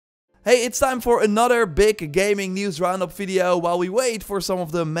Hey, it's time for another big gaming news roundup video while we wait for some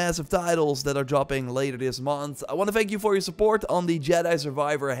of the massive titles that are dropping later this month. I want to thank you for your support on the Jedi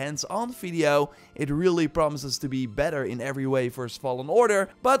Survivor hands-on video. It really promises to be better in every way versus Fallen Order.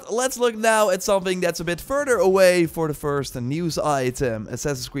 But let's look now at something that's a bit further away for the first news item,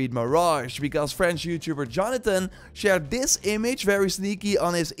 Assassin's Creed Mirage, because French YouTuber Jonathan shared this image very sneaky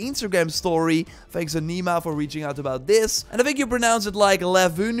on his Instagram story. Thanks to Nima for reaching out about this. And I think you pronounce it like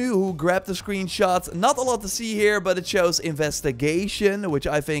Lavunu, who grabbed the screenshot. Not a lot to see here, but it shows investigation, which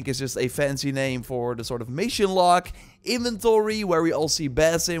I think is just a fancy name for the sort of mission log. Inventory, where we all see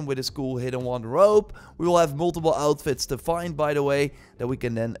Basim with his cool hidden one rope. We will have multiple outfits to find, by the way, that we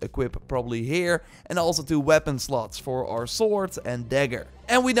can then equip probably here. And also 2 weapon slots for our sword and dagger.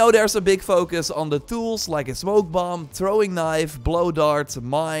 And we know there's a big focus on the tools like a smoke bomb, throwing knife, blow dart,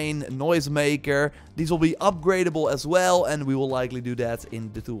 mine, noisemaker. These will be upgradable as well, and we will likely do that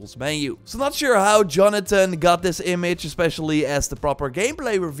in the tools menu. So not sure how Jonathan got this image, especially as the proper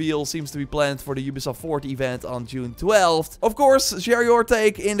gameplay reveal seems to be planned for the Ubisoft Forward event on June 12th. Of course, share your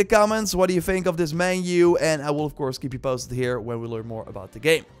take in the comments. What do you think of this menu? And I will of course keep you posted here when we learn more about the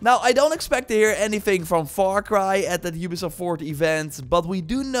game. Now, I don't expect to hear anything from Far Cry at that Ubisoft Forward event, but we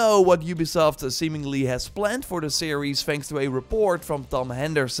do know what Ubisoft seemingly has planned for the series thanks to a report from Tom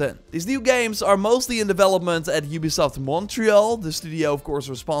Henderson. These new games are mostly in development at Ubisoft Montreal, the studio of course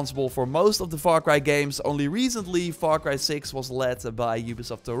responsible for most of the Far Cry games. Only recently Far Cry 6 was led by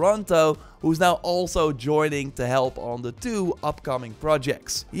Ubisoft Toronto, who's now also joining to help on the 2 upcoming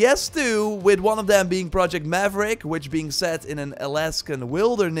projects. Yes, 2, with one of them being Project Maverick, which being set in an Alaskan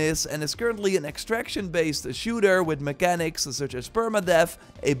wilderness and is currently an extraction-based shooter with mechanics such as permadeath,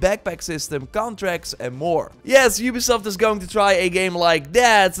 a backpack system, contracts, and more. Yes, Ubisoft is going to try a game like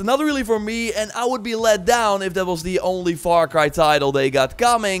that. Not really for me, and I would be let down if that was the only Far Cry title they got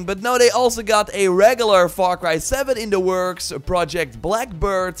coming. But no, they also got a regular Far Cry 7 in the works, Project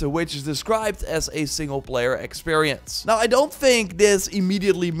Blackbird, which is described as a single-player experience. Now, I don't think this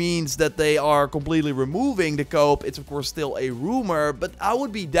immediately means that they are completely removing the co-op. It's of course still a rumor, but I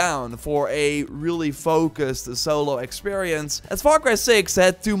would be down for a really focused solo experience, as Far Cry 6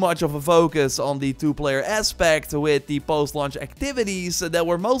 had too much of a focus on the 2-player aspect with the post-launch activities that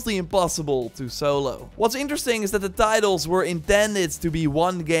were mostly impossible to solo. What's interesting is that the titles were intended to be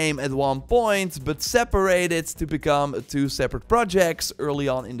one game at one point, but separated to become 2 separate projects early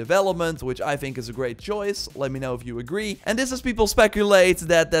on in development, which I think is a great choice. Let me know if you agree. And this as people speculate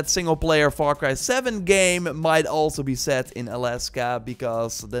that that single-player Far Cry 7 game might also be set in Alaska,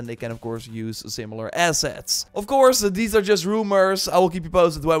 because then they can of course use similar assets. Of course, these are just rumors. I will keep you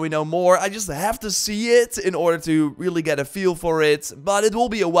posted when we know more. I just have to see it in order to really get a feel for it, but it will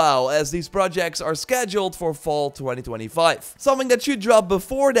be a while as these projects are scheduled for fall 2025. Something that should drop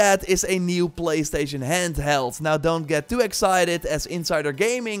before that is a new PlayStation handheld. Now, don't get too excited, as Insider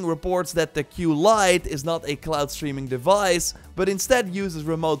Gaming reports that the Q Lite is not a cloud streaming device, but instead uses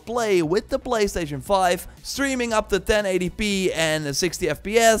remote play with the PlayStation 5, streaming up to 1080p and 60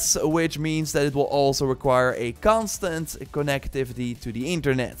 FPS, which means that it will also require a constant connectivity to the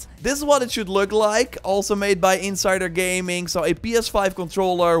internet. This is what it should look like, also made by Insider Gaming, so a PS5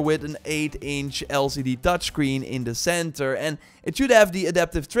 controller with an 8-inch LCD touchscreen in the center, and it should have the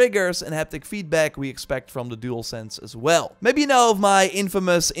adaptive triggers and haptic feedback we expect from the DualSense as well. Maybe you know of my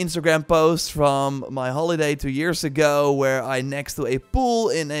infamous Instagram post from my holiday 2 years ago, where I, next to a pool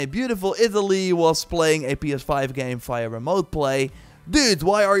in a beautiful Italy, was playing a PS5 game via remote play. Dude,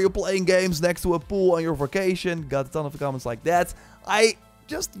 why are you playing games next to a pool on your vacation? Got a ton of comments like that. I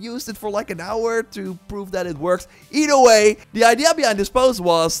just used it for like an hour to prove that it works. Either way, the idea behind this post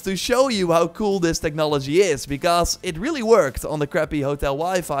was to show you how cool this technology is, because it really worked on the crappy hotel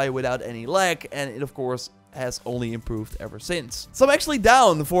Wi-Fi without any lag, and it of course has only improved ever since. So I'm actually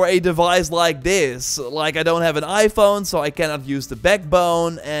down for a device like this. Like, I don't have an iPhone, so I cannot use the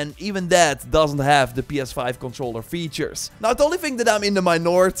backbone, and even that doesn't have the PS5 controller features. Now, I totally think that I'm in the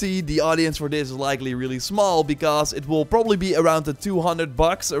minority. The audience for this is likely really small, because it will probably be around the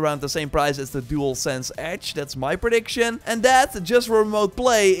 $200, around the same price as the DualSense Edge. That's my prediction. And that, just for remote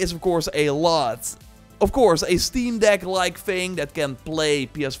play, is of course a lot. Of course, a Steam Deck-like thing that can play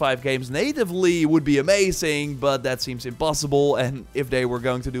PS5 games natively would be amazing, but that seems impossible, and if they were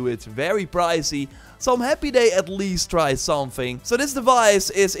going to do it, very pricey. So I'm happy they at least try something. So this device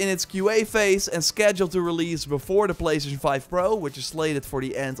is in its QA phase and scheduled to release before the PlayStation 5 Pro, which is slated for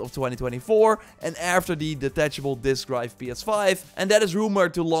the end of 2024, and after the detachable disc drive PS5, and that is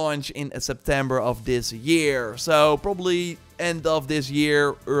rumored to launch in September of this year. So probably end of this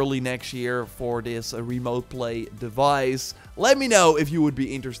year, early next year for this remote play device. Let me know if you would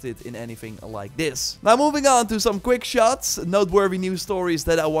be interested in anything like this. Now moving on to some quick shots, noteworthy news stories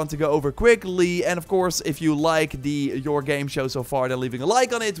that I want to go over quickly. And of course, if you like the Your Game Show so far, then leaving a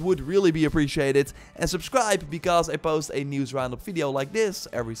like on it would really be appreciated. And subscribe because I post a news roundup video like this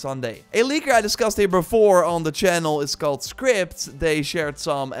every Sunday. A leaker I discussed here before on the channel is called Script. They shared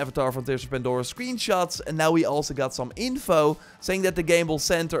some Avatar Frontiers of Pandora screenshots, and now we also got some info saying that the game will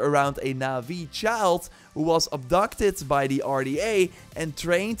center around a Na'vi child who was abducted by the RDA and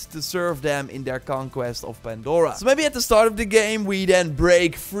trained to serve them in their conquest of Pandora. So maybe at the start of the game we then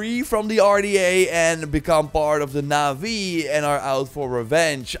break free from the RDA and become part of the Na'vi and are out for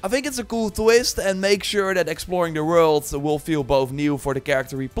revenge. I think it's a cool twist, and make sure that exploring the world will feel both new for the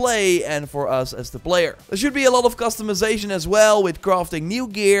character we play and for us as the player. There should be a lot of customization as well, with crafting new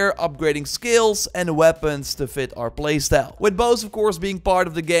gear, upgrading skills and weapons to fit our playstyle. With bows of course being part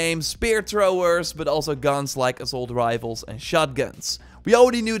of the game, spear throwers, but also guns like assault rifles and shotguns. We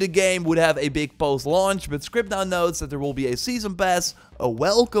already knew the game would have a big post-launch, but Script now notes that there will be a season pass, a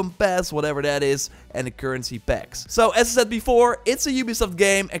welcome pass, whatever that is, and a currency packs. So as I said before, it's a Ubisoft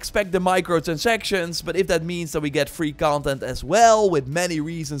game, expect the microtransactions, but if that means that we get free content as well, with many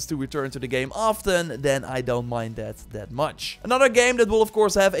reasons to return to the game often, then I don't mind that much. Another game that will of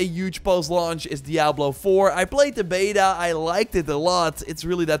course have a huge post-launch is Diablo 4. I played the beta, I liked it a lot. It's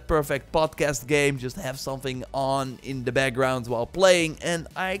really that perfect podcast game, just have something on in the background while playing, and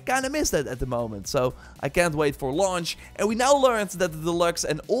I kinda miss that at the moment, so I can't wait for launch. And we now learned that the Deluxe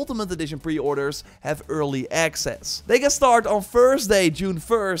and Ultimate Edition pre-orders have early access. They can start on Thursday, June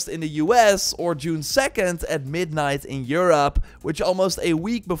 1st in the US, or June 2nd at midnight in Europe, which almost a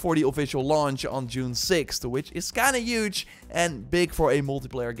week before the official launch on June 6th, which is kinda huge and big for a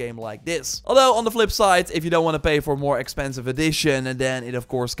multiplayer game like this. Although on the flip side, if you don't want to pay for a more expensive edition, then it of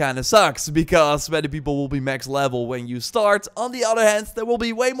course kinda sucks, because many people will be max level when you start. On the other hand, there will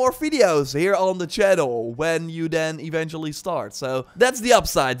be way more videos here on the channel when you then eventually start. So that's the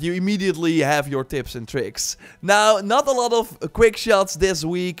upside, you immediately have your tips and tricks. Now, not a lot of quick shots this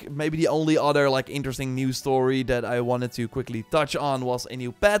week. Maybe the only other like interesting news story that I wanted to quickly touch on was a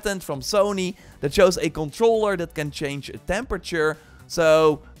new patent from Sony that shows a controller that can change temperature.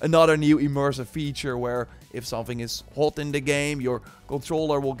 So another new immersive feature where if something is hot in the game, your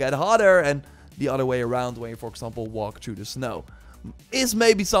controller will get hotter, and the other way around when you, for example, walk through the snow. Is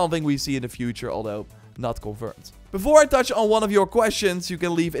maybe something we see in the future, although not confirmed. Before I touch on one of your questions, you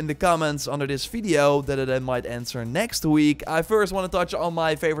can leave in the comments under this video that I then might answer next week. I first want to touch on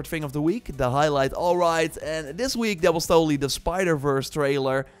my favorite thing of the week, the highlight alright, and this week that was totally the Spider-Verse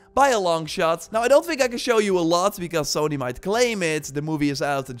trailer. By a long shot. Now, I don't think I can show you a lot because Sony might claim it. The movie is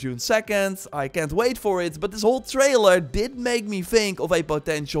out on June 2nd. I can't wait for it, but this whole trailer did make me think of a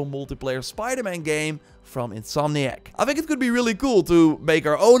potential multiplayer Spider-Man game from Insomniac. I think it could be really cool to make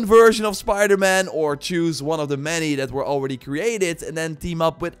our own version of Spider-Man, or choose one of the many that were already created and then team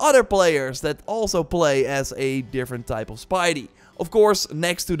up with other players that also play as a different type of Spidey. Of course,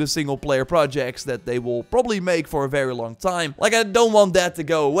 next to the single player projects that they will probably make for a very long time. Like, I don't want that to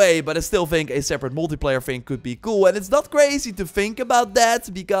go away, but I still think a separate multiplayer thing could be cool. And it's not crazy to think about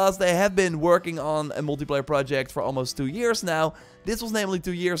that, because they have been working on a multiplayer project for almost 2 years now. This was namely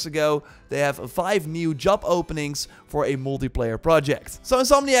 2 years ago. They have 5 new job openings for a multiplayer project. So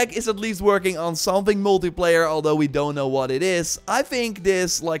Insomniac is at least working on something multiplayer, although we don't know what it is. I think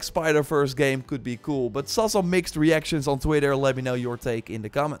this, like, Spider-Verse game could be cool, but saw some mixed reactions on Twitter. Let me know your take in the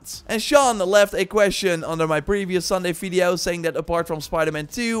comments. And Sean left a question under my previous Sunday video saying that apart from Spider-Man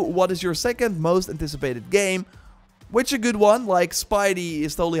 2, what is your second most anticipated game? Which a good one, like Spidey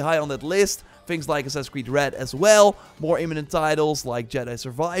is totally high on that list. Things like Assassin's Creed Red as well. More imminent titles like Jedi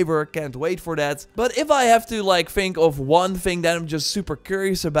Survivor, can't wait for that. But if I have to like think of one thing that I'm just super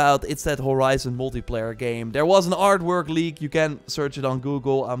curious about, it's that Horizon multiplayer game. There was an artwork leak, you can search it on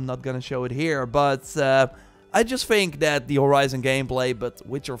Google, I'm not gonna show it here, but I just think that the Horizon gameplay, but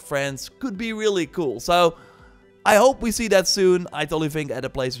with your friends, could be really cool. So I hope we see that soon. I totally think at a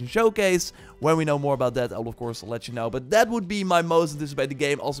PlayStation Showcase. When we know more about that, I will of course let you know. But that would be my most anticipated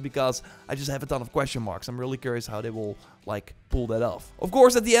game, also because I just have a ton of question marks. I'm really curious how they will like pull that off. Of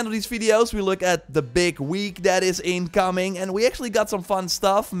course, at the end of these videos, we look at the big week that is incoming, and we actually got some fun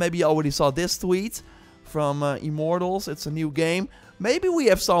stuff. Maybe you already saw this tweet from Immortals. It's a new game. Maybe we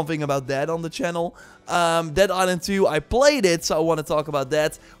have something about that on the channel. Dead Island 2, I played it, so I want to talk about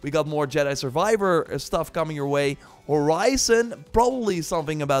that. We got more Jedi Survivor stuff coming your way. Horizon, probably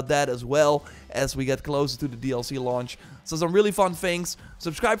something about that as well, as we get closer to the DLC launch. So some really fun things.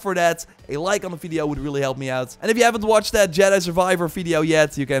 Subscribe for that. A like on the video would really help me out. And if you haven't watched that Jedi Survivor video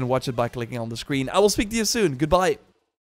yet, you can watch it by clicking on the screen. I will speak to you soon. Goodbye.